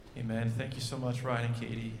Amen. Thank you so much, Ryan and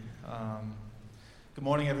Katie. Good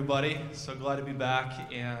morning, everybody. So glad to be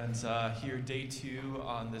back and here day 2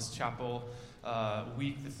 on this chapel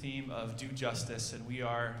week, the theme of Do Justice. And we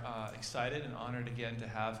are excited and honored again to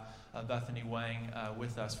have Bethany Wang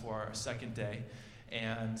with us for our second day.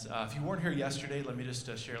 And if you weren't here yesterday, let me just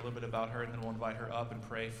share a little bit about her, and then we'll invite her up and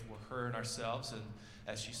pray for her and ourselves and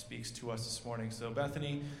as she speaks to us this morning. So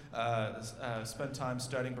Bethany spent time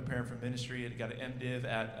studying, preparing for ministry, and got an MDiv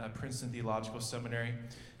at Princeton Theological Seminary.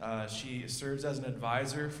 She serves as an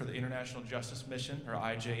advisor for the International Justice Mission, or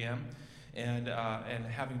IJM, and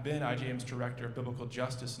having been IJM's Director of Biblical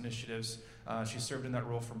Justice Initiatives, she served in that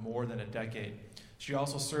role for more than a decade. She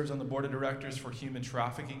also serves on the board of directors for Human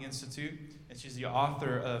Trafficking Institute, and she's the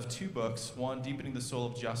author of 2 books, one, Deepening the Soul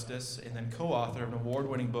of Justice, and then co-author of an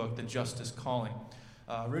award-winning book, The Justice Calling.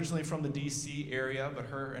 Originally from the D.C. area, but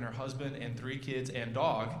her and her husband and 3 kids and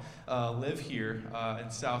dog live here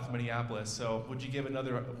in South Minneapolis. So would you give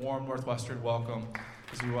another warm Northwestern welcome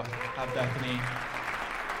as we have Bethany.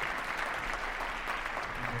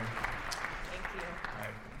 Thank you. All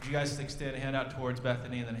right. Would you guys extend a hand out towards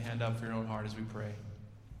Bethany and then a hand up for your own heart as we pray?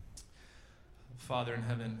 Father in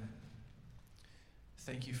heaven,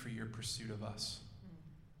 thank you for your pursuit of us.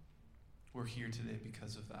 We're here today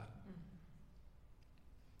because of that.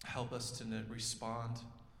 Help us to respond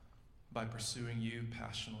by pursuing you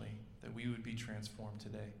passionately, that we would be transformed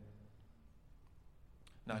today.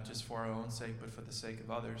 Not just for our own sake, but for the sake of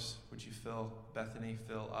others. Would you fill Bethany,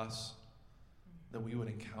 fill us, that we would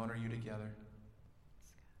encounter you together.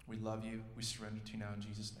 We love you. We surrender to you now in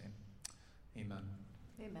Jesus' name. Amen.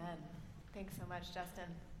 Amen. Thanks so much, Justin.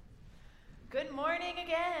 Good morning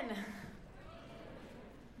again.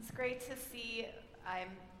 It's great to see. I'm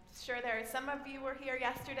sure there are some of you were here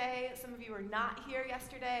yesterday. Some of you were not here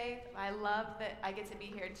yesterday. I love that I get to be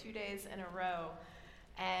here 2 days in a row.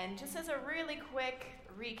 And just as a really quick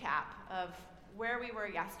recap of where we were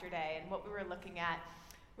yesterday and what we were looking at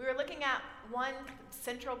one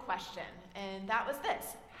central question, and that was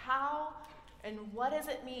this: how and what does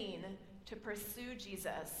it mean to pursue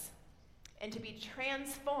Jesus and to be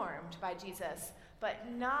transformed by Jesus,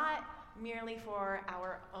 but not merely for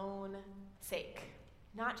our own sake?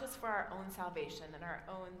 Not just for our own salvation and our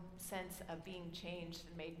own sense of being changed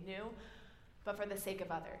and made new, but for the sake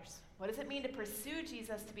of others. What does it mean to pursue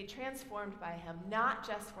Jesus, to be transformed by him, not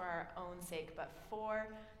just for our own sake, but for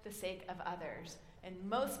the sake of others, and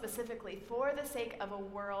most specifically for the sake of a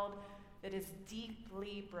world that is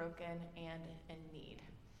deeply broken and in need?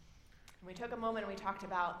 And we took a moment and we talked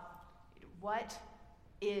about what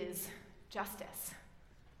is justice.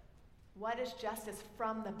 What is justice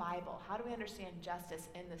from the Bible? How do we understand justice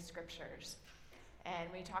in the scriptures?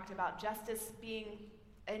 And we talked about justice being,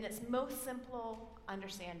 in its most simple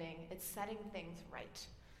understanding, it's setting things right.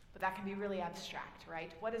 But that can be really abstract,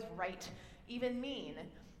 right? What does right even mean?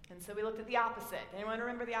 And so we looked at the opposite. Anyone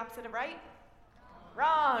remember the opposite of right?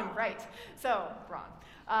 Wrong, right. So, wrong.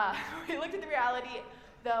 We looked at the reality,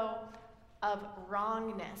 though, of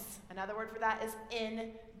wrongness. Another word for that is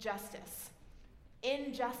injustice.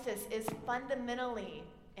 Injustice is fundamentally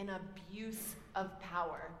an abuse of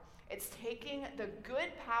power. It's taking the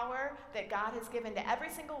good power that God has given to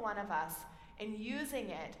every single one of us and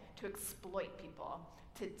using it to exploit people,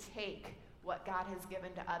 to take what God has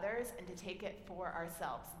given to others and to take it for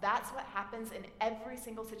ourselves. That's what happens in every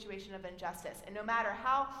single situation of injustice. And no matter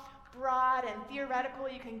how broad and theoretical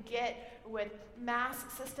you can get with mass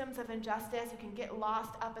systems of injustice, you can get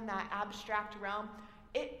lost up in that abstract realm,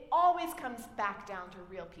 it always comes back down to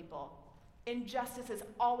real people. Injustice is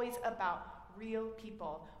always about real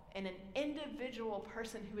people and an individual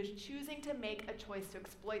person who is choosing to make a choice to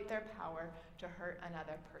exploit their power to hurt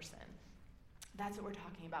another person. That's what we're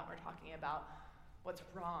talking about. We're talking about what's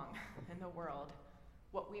wrong in the world,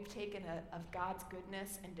 what we've taken of God's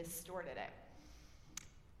goodness and distorted it.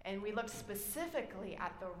 And we looked specifically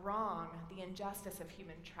at the wrong, the injustice of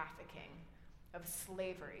human trafficking, of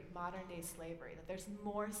slavery, modern-day slavery, that there's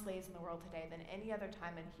more slaves in the world today than any other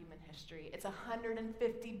time in human history. It's a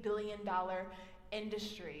 $150 billion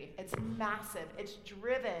industry. It's massive. It's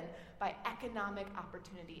driven by economic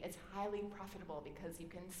opportunity. It's highly profitable because you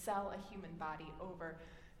can sell a human body over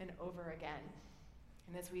and over again.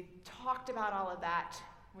 And as we talked about all of that,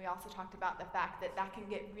 we also talked about the fact that that can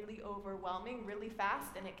get really overwhelming really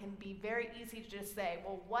fast, and it can be very easy to just say,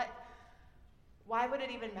 well, why would it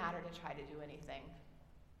even matter to try to do anything?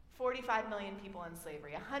 45 million people in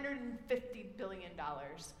slavery, $150 billion.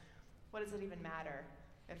 What does it even matter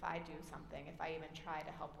if I do something, if I even try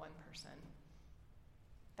to help one person?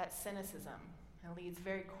 That's cynicism. It leads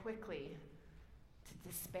very quickly to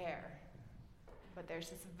despair. but there's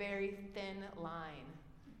this very thin line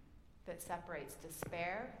that separates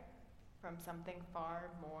despair from something far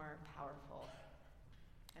more powerful,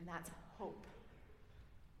 and that's hope.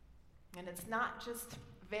 And it's not just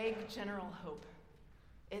vague general hope.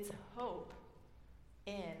 It's hope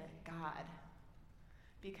in God.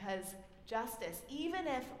 Because justice, even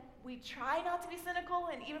if we try not to be cynical,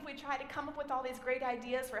 and even if we try to come up with all these great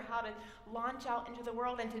ideas for how to launch out into the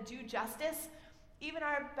world and to do justice, even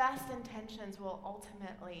our best intentions will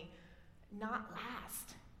ultimately not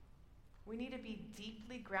last. We need to be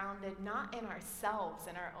deeply grounded, not in ourselves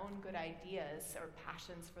and our own good ideas or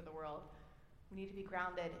passions for the world. We need to be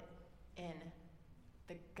grounded in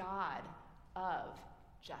the God of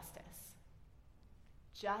justice.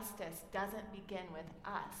 Justice doesn't begin with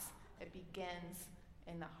us. It begins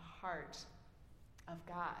in the heart of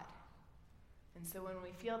God. And so when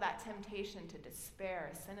we feel that temptation to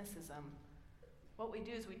despair, cynicism, what we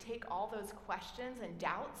do is we take all those questions and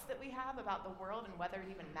doubts that we have about the world and whether it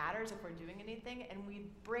even matters if we're doing anything, and we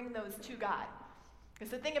bring those to God. Because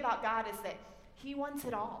the thing about God is that He wants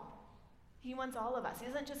it all. He wants all of us. He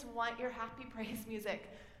doesn't just want your happy praise music.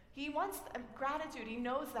 He wants gratitude. He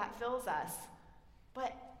knows that fills us.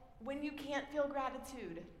 But when you can't feel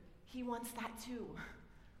gratitude, He wants that too.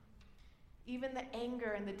 Even the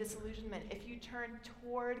anger and the disillusionment, if you turn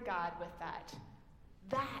toward God with that,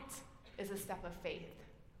 that is a step of faith.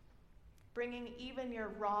 Bringing even your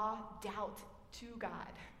raw doubt to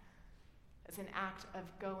God is an act of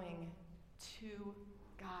going to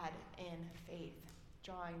God in faith,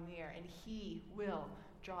 drawing near, and He will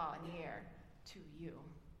draw near to you.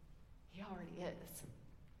 He already is.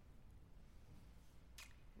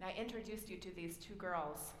 And I introduced you to these two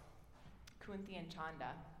girls, Kunthi and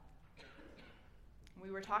Chanda.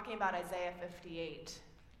 We were talking about Isaiah 58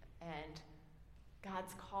 and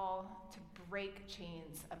God's call to break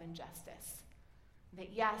chains of injustice. That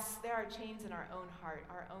yes, there are chains in our own heart,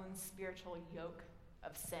 our own spiritual yoke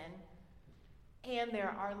of sin, and there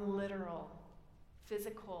are literal,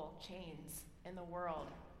 physical chains in the world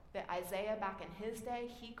that Isaiah back in his day,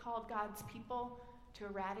 he called God's people to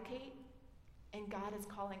eradicate, and God is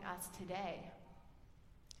calling us today.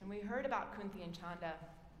 And we heard about Kunthi and Chanda,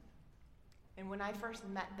 and when I first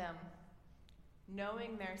met them,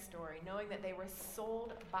 knowing their story, knowing that they were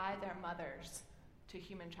sold by their mothers to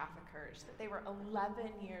human traffickers, that they were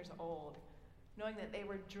 11 years old, knowing that they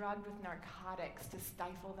were drugged with narcotics to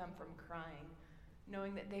stifle them from crying,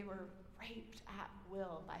 knowing that they were raped at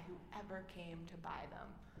will by whoever came to buy them,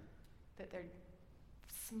 that their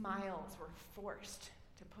smiles were forced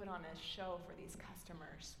to put on a show for these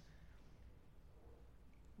customers.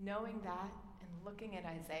 Knowing that and looking at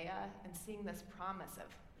Isaiah and seeing this promise of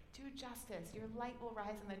do justice, your light will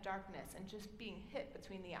rise in the darkness, and just being hit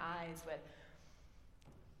between the eyes with,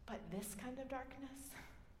 but this kind of darkness?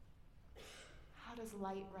 How does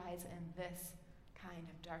light rise in this kind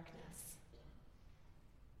of darkness?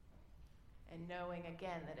 And knowing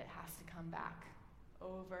again that it has to come back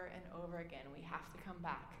over and over again. We have to come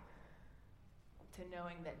back to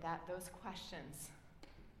knowing that those questions,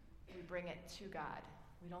 we bring it to God.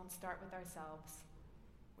 We don't start with ourselves.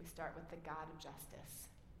 We start with the God of justice.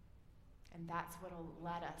 And that's what will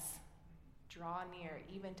let us draw near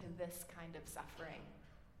even to this kind of suffering,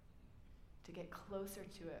 to get closer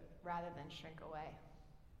to it rather than shrink away.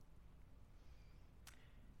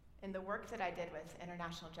 In the work that I did with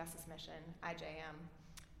International Justice Mission, IJM,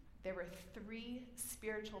 there were 3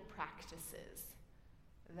 spiritual practices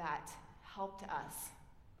that helped us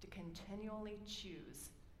to continually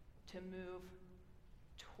choose to move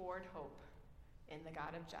toward hope in the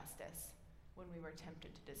God of justice when we were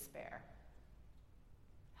tempted to despair.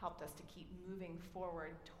 Helped us to keep moving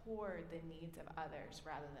forward toward the needs of others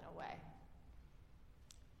rather than away.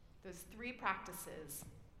 Those 3 practices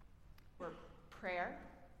were prayer.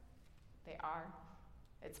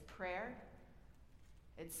 It's prayer,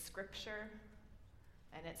 it's scripture,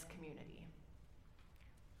 and it's community.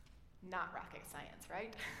 Not rocket science,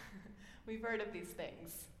 right? We've heard of these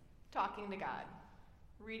things. Talking to God,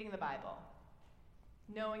 reading the Bible,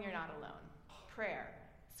 knowing you're not alone. Prayer,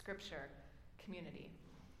 scripture, community.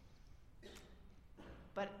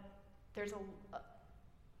 But there's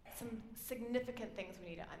some significant things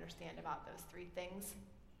we need to understand about those 3 things,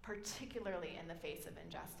 particularly in the face of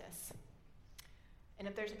injustice. And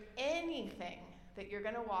if there's anything that you're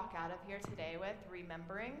going to walk out of here today with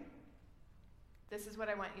remembering, this is what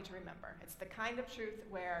I want you to remember. It's the kind of truth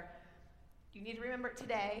where you need to remember it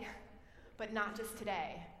today, but not just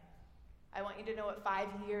today. I want you to know it 5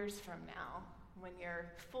 years from now, when you're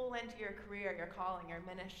full into your career, your calling, your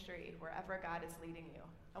ministry, wherever God is leading you.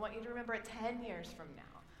 I want you to remember it 10 years from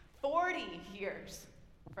now, 40 years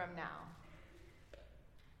from now.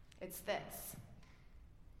 It's this.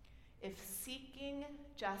 If seeking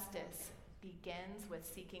justice begins with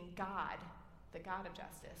seeking God, the God of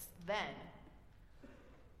justice, then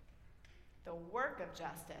the work of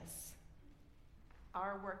justice,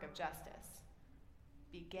 our work of justice,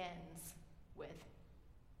 begins with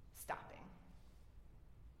stopping.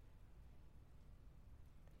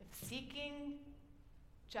 If seeking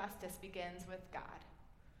justice begins with God,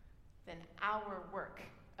 then our work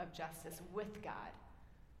of justice with God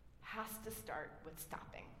has to start with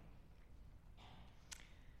stopping.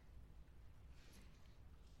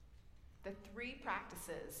 The three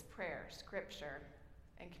practices, prayer, scripture,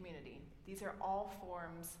 and community, these are all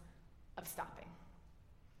forms of stopping.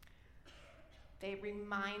 They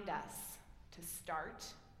remind us to start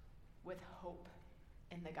with hope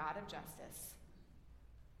in the God of justice,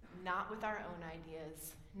 not with our own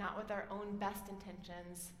ideas, not with our own best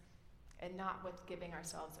intentions, and not with giving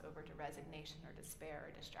ourselves over to resignation or despair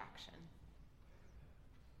or distraction.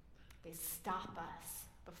 They stop us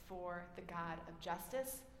before the God of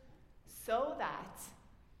justice so that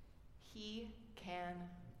he can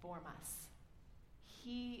form us.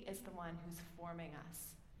 He is the one who's forming us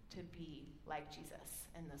to be like Jesus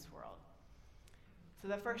in this world. So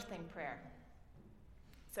the first thing, prayer.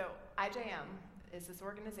 So IJM is this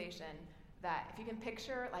organization that, if you can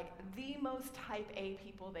picture like the most type A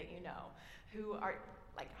people that you know, who are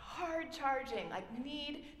like hard charging, like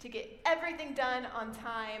need to get everything done on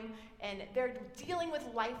time, and they're dealing with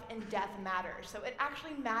life and death matters. So it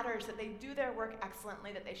actually matters that they do their work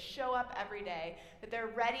excellently, that they show up every day, that they're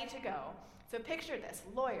ready to go. So picture this: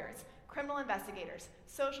 lawyers, criminal investigators,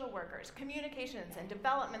 social workers, communications and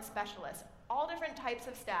development specialists, all different types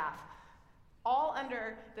of staff, all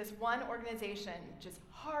under this one organization, just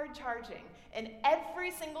hard charging. And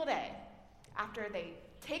every single day, after they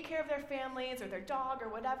take care of their families or their dog or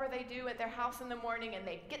whatever they do at their house in the morning, and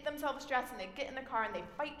they get themselves dressed and they get in the car and they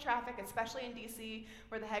fight traffic, especially in DC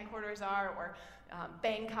where the headquarters are, or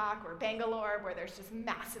Bangkok or Bangalore where there's just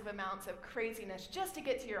massive amounts of craziness just to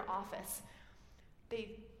get to your office.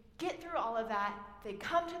 They get through all of that, they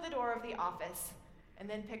come to the door of the office, and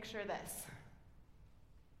then picture this.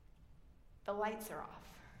 The lights are off.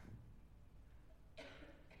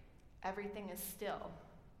 Everything is still.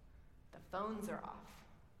 The phones are off.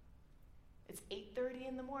 It's 8:30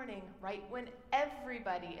 in the morning, right when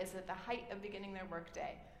everybody is at the height of beginning their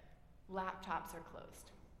workday. Laptops are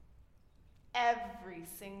closed. Every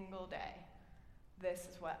single day, this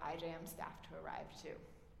is what IJM staff to arrive to.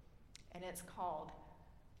 And it's called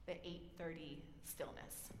the 8:30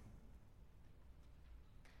 stillness.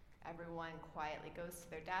 Everyone quietly goes to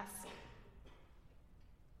their desk.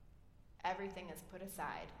 Everything is put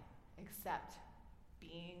aside except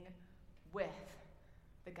being with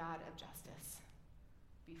the God of justice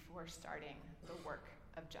before starting the work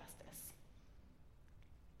of justice.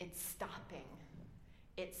 It's stopping.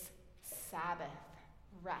 It's Sabbath,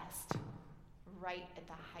 rest, right at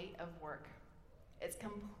the height of work. It's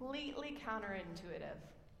completely counterintuitive.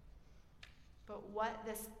 But what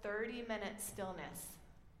this 30-minute stillness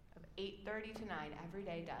of 8:30 to 9 every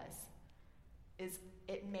day does is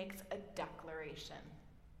it makes a declaration.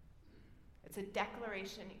 It's a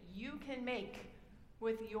declaration you can make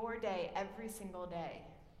with your day every single day,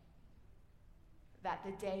 that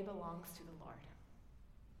the day belongs to the Lord.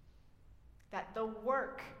 That the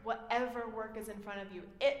work, whatever work is in front of you,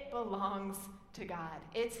 it belongs to God.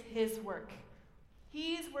 It's his work.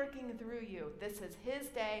 He's working through you. This is his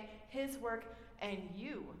day, his work, and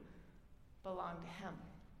you belong to him.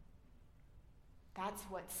 That's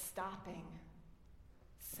what stopping,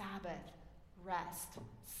 Sabbath, rest,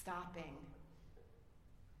 stopping,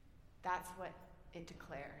 that's what it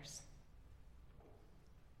declares.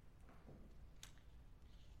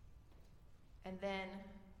 And then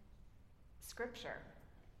scripture.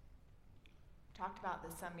 Talked about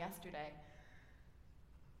this some yesterday.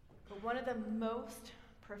 But one of the most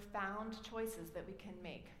profound choices that we can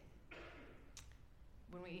make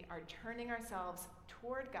when we are turning ourselves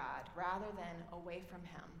toward God rather than away from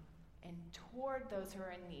him, and toward those who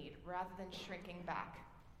are in need rather than shrinking back,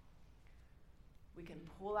 we can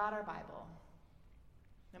pull out our Bible,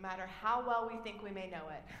 no matter how well we think we may know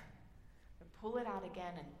it, or pull it out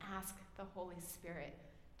again and ask the Holy Spirit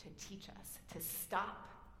to teach us, to stop,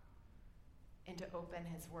 and to open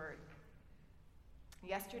his word.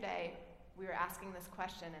 Yesterday, we were asking this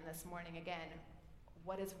question, and this morning again,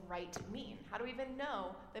 what does right mean? How do we even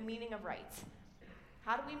know the meaning of right?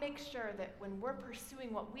 How do we make sure that when we're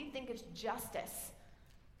pursuing what we think is justice,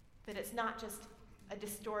 that it's not just a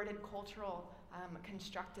distorted cultural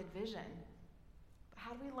constructed vision?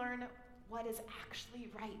 how do we learn what is actually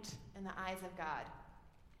right in the eyes of God?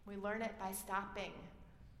 We learn it by stopping,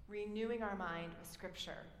 renewing our mind with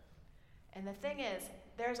Scripture. And the thing is,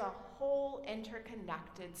 there's a whole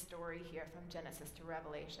interconnected story here from Genesis to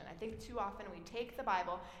Revelation. I think too often we take the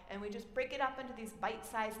Bible and we just break it up into these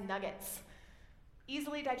bite-sized nuggets,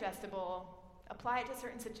 easily digestible, apply it to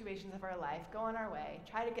certain situations of our life, go on our way,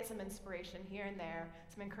 try to get some inspiration here and there,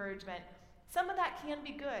 some encouragement. Some of that can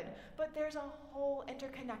be good, but there's a whole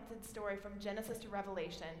interconnected story from Genesis to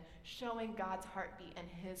Revelation showing God's heartbeat and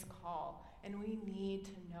his call. And we need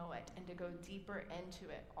to know it and to go deeper into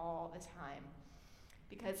it all the time.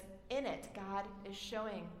 Because in it, God is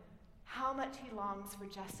showing how much he longs for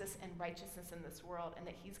justice and righteousness in this world, and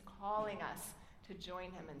that he's calling us to join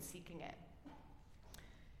him in seeking it.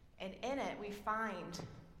 And in it, we find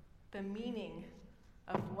the meaning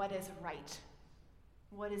of what is right,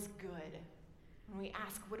 what is good. When we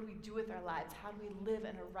ask, what do we do with our lives? How do we live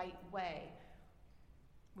in a right way?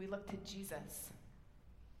 We look to Jesus.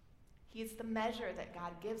 He is the measure that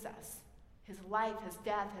God gives us. His life, his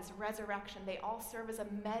death, his resurrection, they all serve as a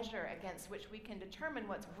measure against which we can determine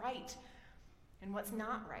what's right and what's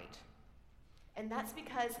not right. And that's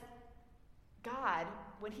because God,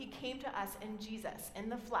 when he came to us in Jesus, in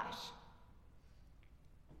the flesh,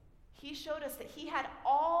 he showed us that he had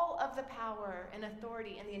all of the power and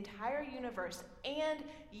authority in the entire universe, and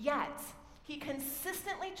yet he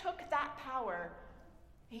consistently took that power.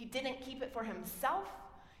 He didn't keep it for himself.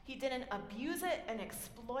 He didn't abuse it and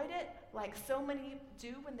exploit it like so many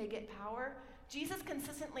do when they get power. Jesus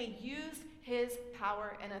consistently used his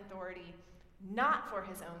power and authority not for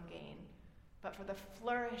his own gain, but for the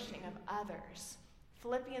flourishing of others.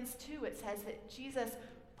 Philippians 2, it says that Jesus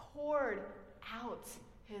poured out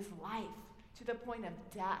his life to the point of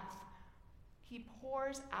death. He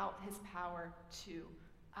pours out his power to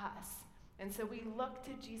us. And so we look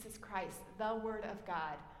to Jesus Christ, the Word of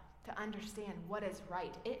God, to understand what is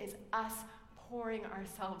right. It is us pouring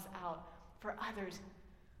ourselves out for others,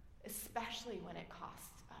 especially when it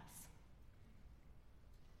costs us.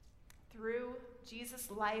 Through Jesus'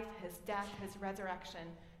 life, his death, his resurrection,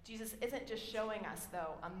 Jesus isn't just showing us,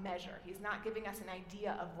 though, a measure. He's not giving us an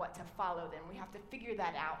idea of what to follow then. We have to figure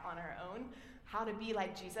that out on our own, how to be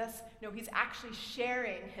like Jesus. No, he's actually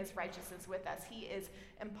sharing his righteousness with us. He is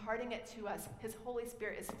imparting it to us. His Holy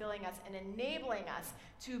Spirit is filling us and enabling us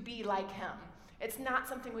to be like him. It's not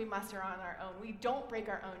something we muster on our own. We don't break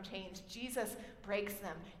our own chains. Jesus breaks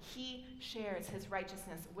them. He shares his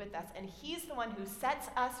righteousness with us, and he's the one who sets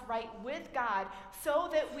us right with God so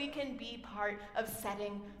that we can be part of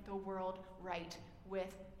setting the world right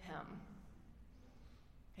with him.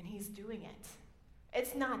 And he's doing it.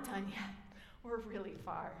 It's not done yet. We're really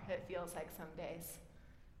far, it feels like some days,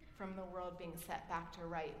 from the world being set back to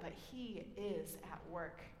right, but he is at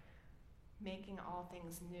work, making all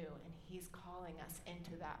things new, and he's calling us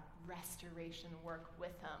into that restoration work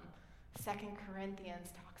with him. 2 Corinthians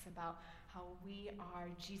talks about how we are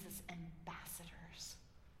Jesus' ambassadors,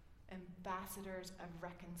 ambassadors of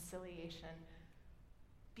reconciliation,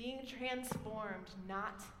 being transformed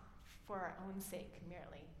not for our own sake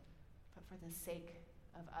merely, but for the sake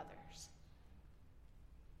of others.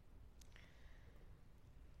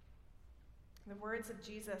 The words of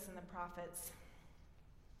Jesus and the prophets,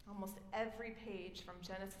 almost every page from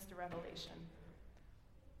Genesis to Revelation,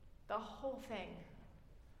 the whole thing.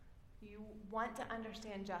 You want to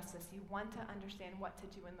understand justice. You want to understand what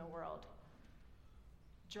to do in the world.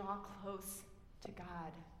 Draw close to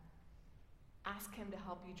God. Ask him to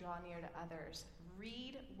help you draw near to others.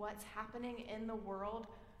 Read what's happening in the world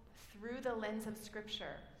through the lens of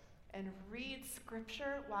Scripture. And read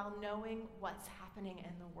Scripture while knowing what's happening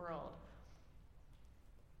in the world.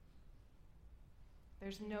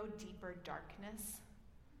 There's no deeper darkness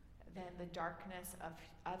than the darkness of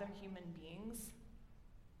other human beings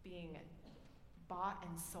being bought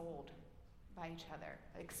and sold by each other,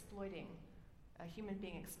 exploiting, a human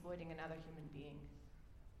being exploiting another human being,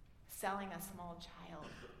 selling a small child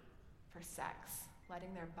for sex,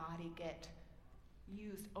 letting their body get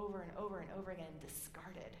used over and over and over again,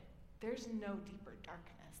 discarded. There's no deeper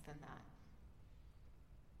darkness than that.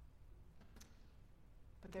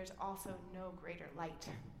 But there's also no greater light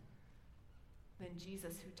than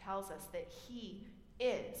Jesus, who tells us that he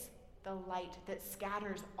is the light that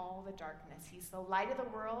scatters all the darkness. He's the light of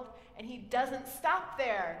the world, and he doesn't stop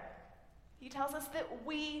there. He tells us that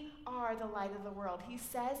we are the light of the world. He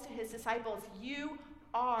says to his disciples, you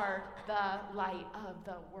are the light of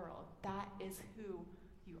the world. That is who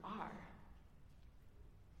you are.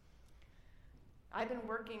 I've been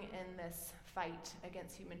working in this fight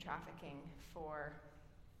against human trafficking for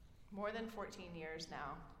more than 14 years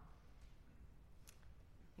now.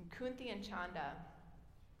 And Kunthi and Chanda,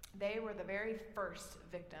 they were the very first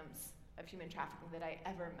victims of human trafficking that I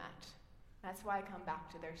ever met. That's why I come back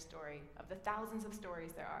to their story. Of the thousands of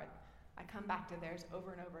stories there are, I come back to theirs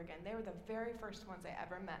over and over again. They were the very first ones I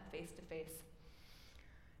ever met face to face.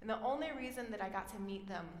 And the only reason that I got to meet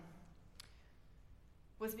them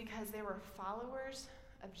was because they were followers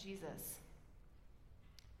of Jesus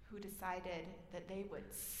who decided that they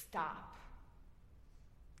would stop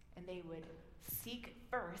and they would seek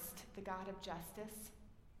first the God of justice,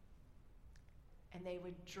 and they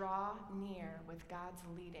would draw near with God's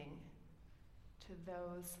leading to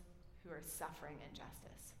those who are suffering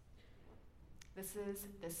injustice. This is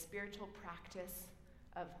the spiritual practice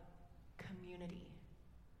of community.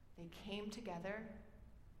 They came together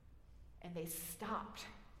and they stopped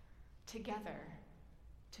together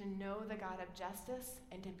to know the God of justice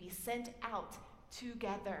and to be sent out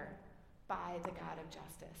together by the God of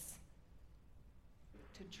justice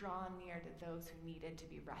to draw near to those who needed to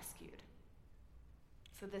be rescued.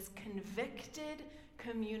 So this convicted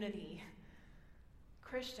community,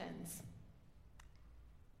 Christians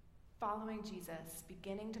following Jesus,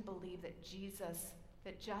 beginning to believe that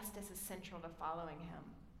justice is central to following him.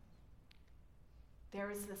 There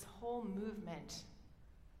was this whole movement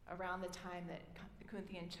around the time that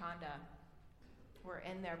Kunthi and Chanda were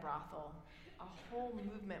in their brothel. A whole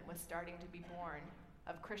movement was starting to be born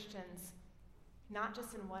of Christians, not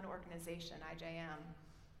just in one organization, IJM,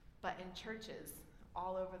 but in churches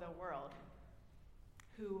all over the world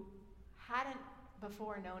who hadn't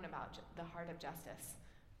before known about the heart of justice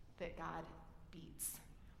that God beats.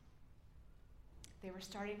 They were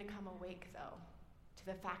starting to come awake, though, to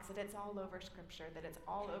the fact that it's all over Scripture, that it's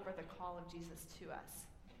all over the call of Jesus to us.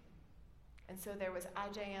 And so there was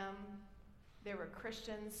IJM, there were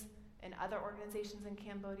Christians in other organizations in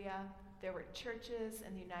Cambodia, there were churches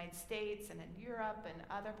in the United States and in Europe and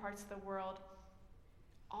other parts of the world,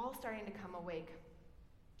 all starting to come awake.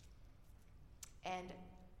 And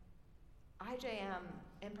IJM,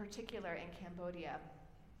 in particular in Cambodia,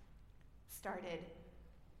 started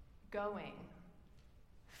going,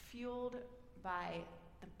 fueled by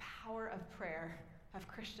the power of prayer of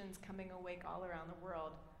Christians coming awake all around the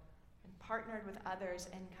world, and partnered with others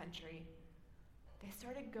in country. They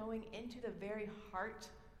started going into the very heart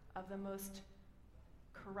of the most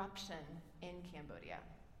corruption in Cambodia.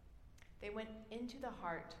 They went into the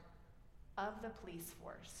heart of the police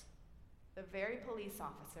force, the very police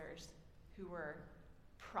officers who were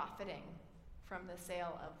profiting from the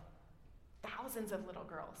sale of thousands of little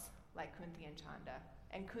girls like Kunthi and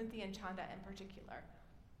Chanda in particular.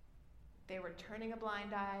 They were turning a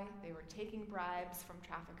blind eye, they were taking bribes from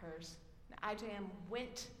traffickers. And IJM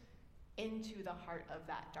went into the heart of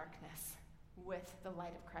that darkness with the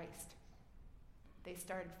light of Christ. They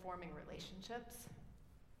started forming relationships.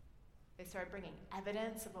 They started bringing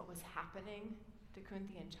evidence of what was happening to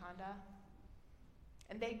Kunthi and Chanda.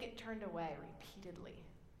 And they'd get turned away repeatedly.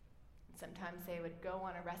 And sometimes they would go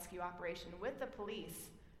on a rescue operation with the police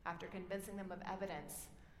after convincing them of evidence,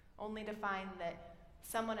 only to find that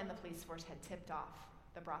someone in the police force had tipped off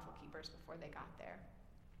the brothel keepers before they got there,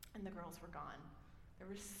 and the girls were gone. There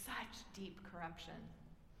was such deep corruption.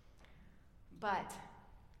 But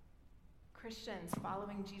Christians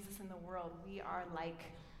following Jesus in the world, we are like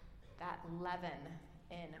that leaven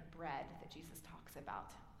in bread that Jesus talks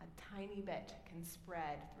about. A tiny bit can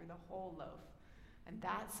spread through the whole loaf. And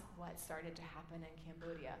that's what started to happen in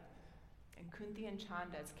Cambodia. And Kunthi and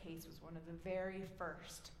Chanda's case was one of the very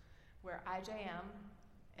first, where IJM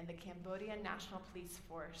and the Cambodian National Police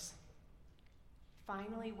Force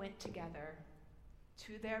finally went together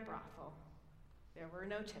to their brothel. There were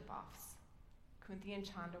no tip-offs. Kunthi and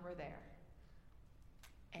Chanda were there.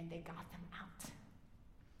 And they got them out.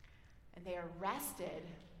 And they arrested.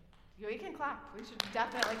 You can clap. We should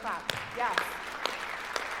definitely clap. Yes.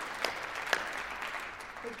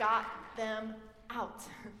 They got them out.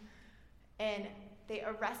 And they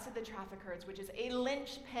arrested the traffickers, which is a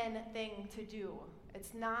linchpin thing to do.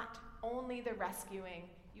 It's not only the rescuing.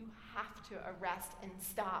 You have to arrest and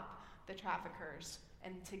stop the traffickers.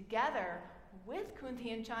 And together with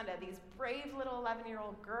Kunthi and Chanda, these brave little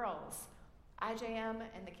 11-year-old girls, IJM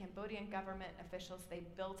and the Cambodian government officials, they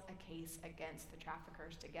built a case against the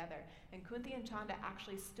traffickers together. And Kunthi and Chanda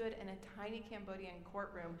actually stood in a tiny Cambodian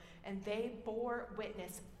courtroom, and they bore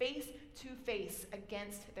witness face to face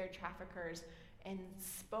against their traffickers and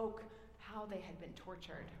spoke how they had been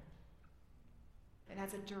tortured. And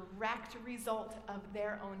as a direct result of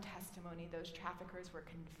their own testimony, those traffickers were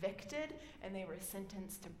convicted and they were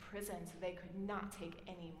sentenced to prison, so they could not take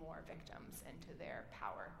any more victims into their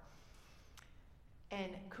power.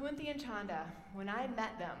 And Kunthi and Chanda, when I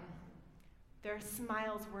met them, their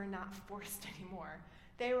smiles were not forced anymore.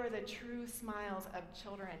 They were the true smiles of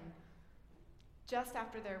children. Just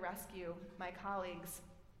after their rescue, my colleagues,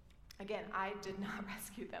 again, I did not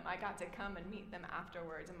rescue them. I got to come and meet them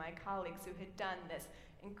afterwards, and my colleagues who had done this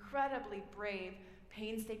incredibly brave,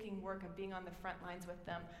 painstaking work of being on the front lines with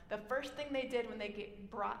them, the first thing they did when they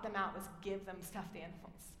brought them out was give them stuffed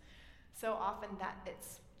animals. So often that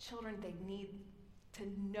it's children, they need to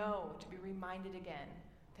know, to be reminded again,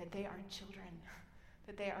 that they are children,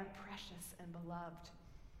 that they are precious and beloved.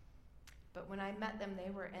 But when I met them, they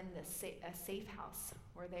were in a safe house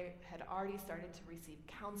where they had already started to receive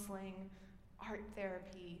counseling, art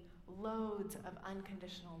therapy, loads of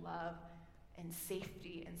unconditional love, and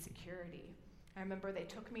safety and security. I remember they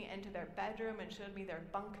took me into their bedroom and showed me their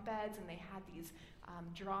bunk beds, and they had these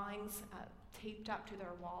drawings taped up to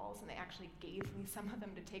their walls, and they actually gave me some of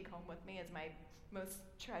them to take home with me as my most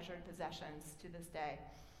treasured possessions to this day.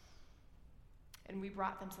 And we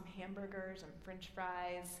brought them some hamburgers and French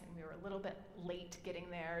fries, and we were a little bit late getting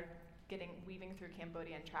there, weaving through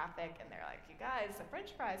Cambodian traffic, and they're like, "You guys, the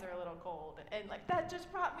French fries are a little cold." And like that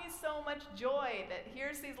just brought me so much joy that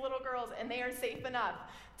here's these little girls, and they are safe enough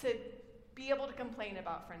to be able to complain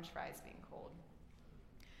about French fries being cold.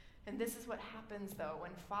 And this is what happens, though,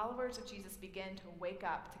 when followers of Jesus begin to wake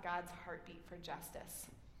up to God's heartbeat for justice.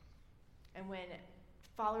 And when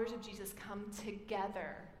followers of Jesus come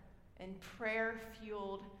together in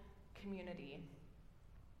prayer-fueled community,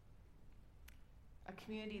 a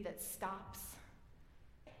community that stops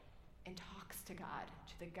and talks to God,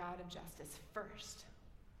 to the God of justice first,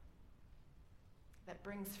 that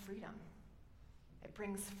brings freedom. It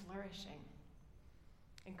brings flourishing.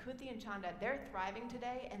 And Kunthi and Chanda, they're thriving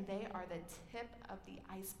today, and they are the tip of the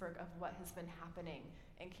iceberg of what has been happening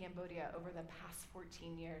in Cambodia over the past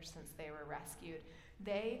 14 years since they were rescued.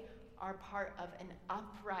 They are part of an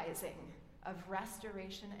uprising of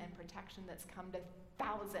restoration and protection that's come to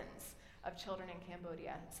thousands of children in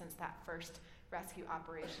Cambodia since that first rescue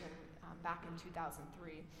operation back in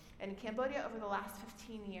 2003. And in Cambodia, over the last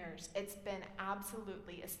 15 years, it's been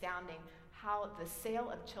absolutely astounding how the sale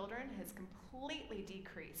of children has completely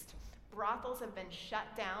decreased. Brothels have been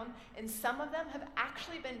shut down, and some of them have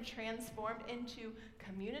actually been transformed into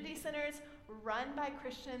community centers run by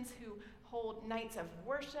Christians who hold nights of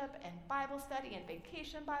worship and Bible study and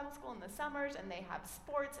vacation Bible school in the summers, and they have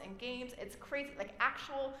sports and games. It's crazy. Like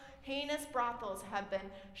actual heinous brothels have been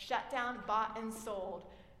shut down, bought, and sold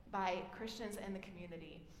by Christians in the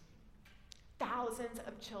community. Thousands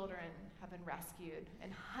of children have been rescued,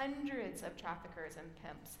 and hundreds of traffickers and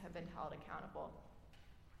pimps have been held accountable.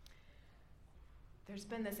 There's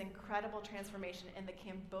been this incredible transformation in the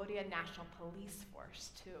Cambodia National Police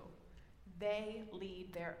Force, too. They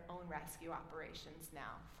lead their own rescue operations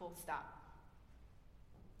now, full stop.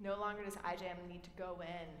 No longer does IJM need to go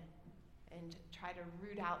in and try to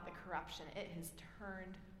root out the corruption. It has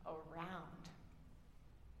turned around.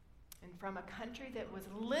 And from a country that was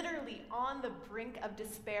literally on the brink of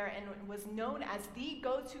despair and was known as the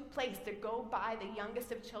go-to place to go buy the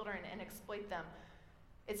youngest of children and exploit them,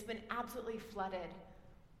 it's been absolutely flooded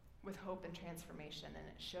with hope and transformation, and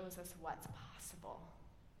it shows us what's possible.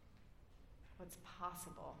 What's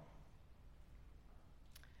possible.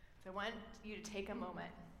 So I want you to take a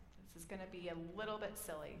moment. This is going to be a little bit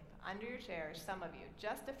silly. Under your chairs, some of you,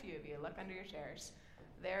 just a few of you, look under your chairs.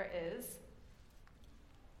 There is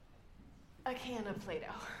a can of Play-Doh.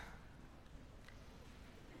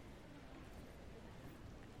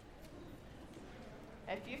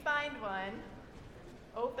 If you find one,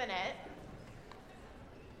 open it.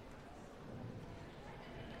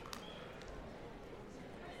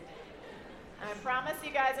 I promise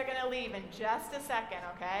you guys are going to leave in just a second,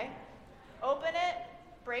 okay? Open it,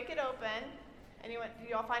 break it open. Anyone, do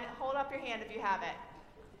you all find it? Hold up your hand if you have it.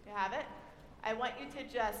 You have it? I want you to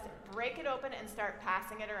just break it open and start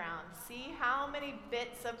passing it around. See how many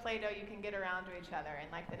bits of Play-Doh you can get around to each other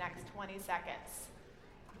in like the next 20 seconds.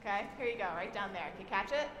 Okay, here you go, right down there. Can you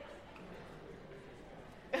catch it?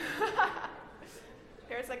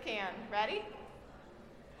 Here's a can. Ready?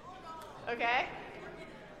 Okay.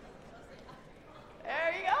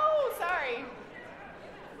 There you go, sorry.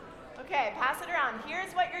 Okay, pass it around.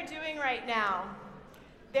 Here's what you're doing right now.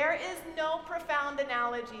 There is no profound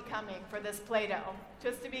analogy coming for this Play-Doh,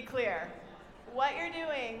 just to be clear. What you're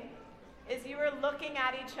doing is you are looking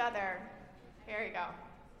at each other. Here you go.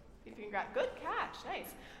 If you can grab, good catch,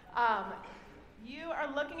 nice. You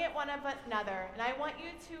are looking at one another, and I want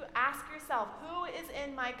you to ask yourself, who is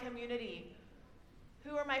in my community?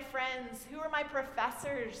 Who are my friends? Who are my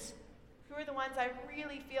professors? Who are the ones I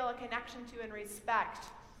really feel a connection to and respect?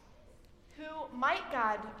 Who might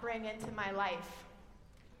God bring into my life?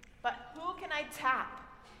 But who can I tap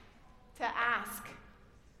to ask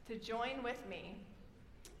to join with me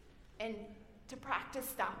and to practice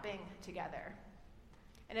stopping together?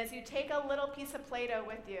 And as you take a little piece of Play-Doh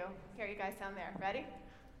with you, here, you guys down there, ready?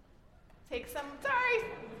 Take some, sorry,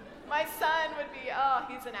 my son would be,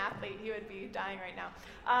 he's an athlete, he would be dying right now.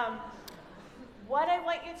 What I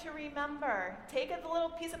want you to remember, take a little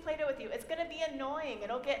piece of Play-Doh with you. It's gonna be annoying,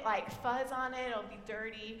 it'll get like fuzz on it, it'll be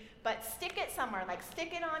dirty, but stick it somewhere, like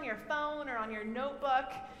stick it on your phone or on your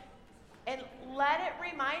notebook, and let it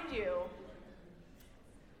remind you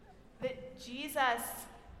that Jesus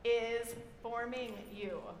is forming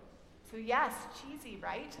you. So yes, cheesy,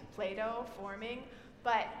 right? Play-Doh, forming,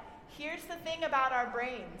 but here's the thing about our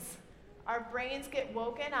brains. Our brains get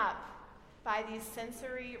woken up by these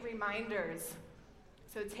sensory reminders.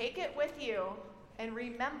 So take it with you and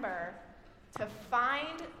remember to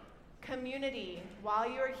find community while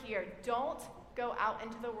you're here. Don't go out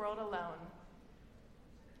into the world alone.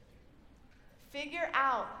 Figure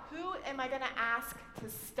out, who am I going to ask to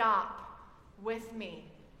stop with me?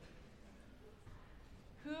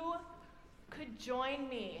 Who could join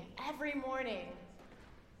me every morning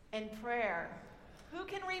in prayer? Who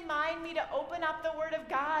can remind me to open up the Word of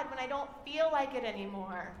God when I don't feel like it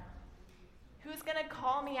anymore? Who's going to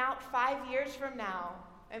call me out 5 years from now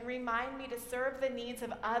and remind me to serve the needs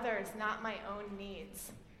of others, not my own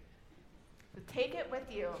needs? So take it with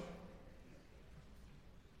you.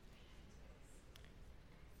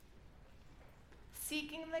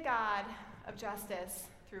 Seeking the God of justice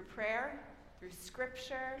through prayer, through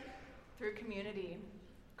scripture, through community,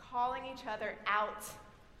 calling each other out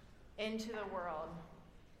into the world.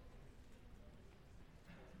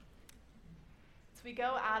 As we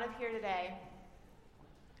go out of here today,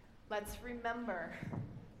 let's remember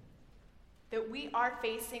that we are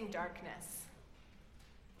facing darkness.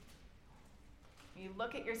 When you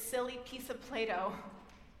look at your silly piece of Play-Doh,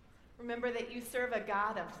 remember that you serve a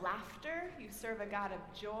God of laughter, you serve a God of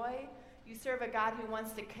joy, you serve a God who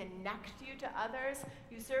wants to connect you to others,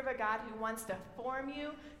 you serve a God who wants to form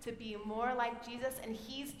you to be more like Jesus, and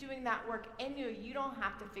he's doing that work in you. You don't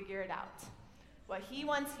have to figure it out. What he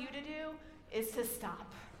wants you to do is to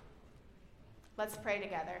stop. Let's pray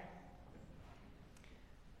together.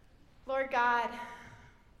 Lord God,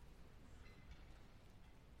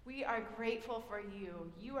 we are grateful for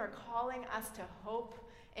you. You are calling us to hope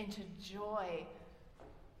and to joy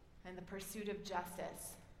and the pursuit of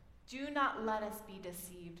justice. Do not let us be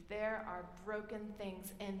deceived. There are broken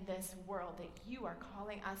things in this world that you are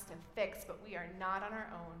calling us to fix, but we are not on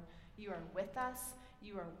our own. You are with us.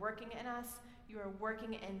 You are working in us. You are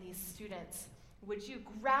working in these students. Would you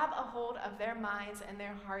grab a hold of their minds and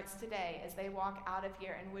their hearts today as they walk out of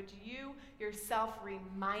here, and would you yourself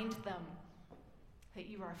remind them that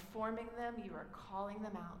you are forming them, you are calling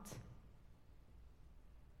them out.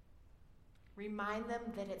 Remind them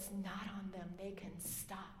that it's not on them. They can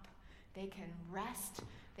stop. They can rest.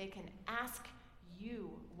 They can ask you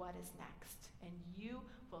what is next. And you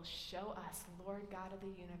will show us, Lord God of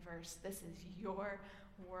the universe, this is your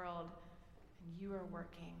world, and you are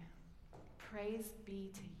working. Praise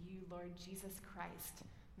be to you, Lord Jesus Christ.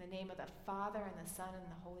 In the name of the Father, and the Son, and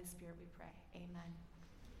the Holy Spirit we pray. Amen.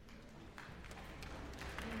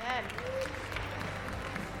 Amen.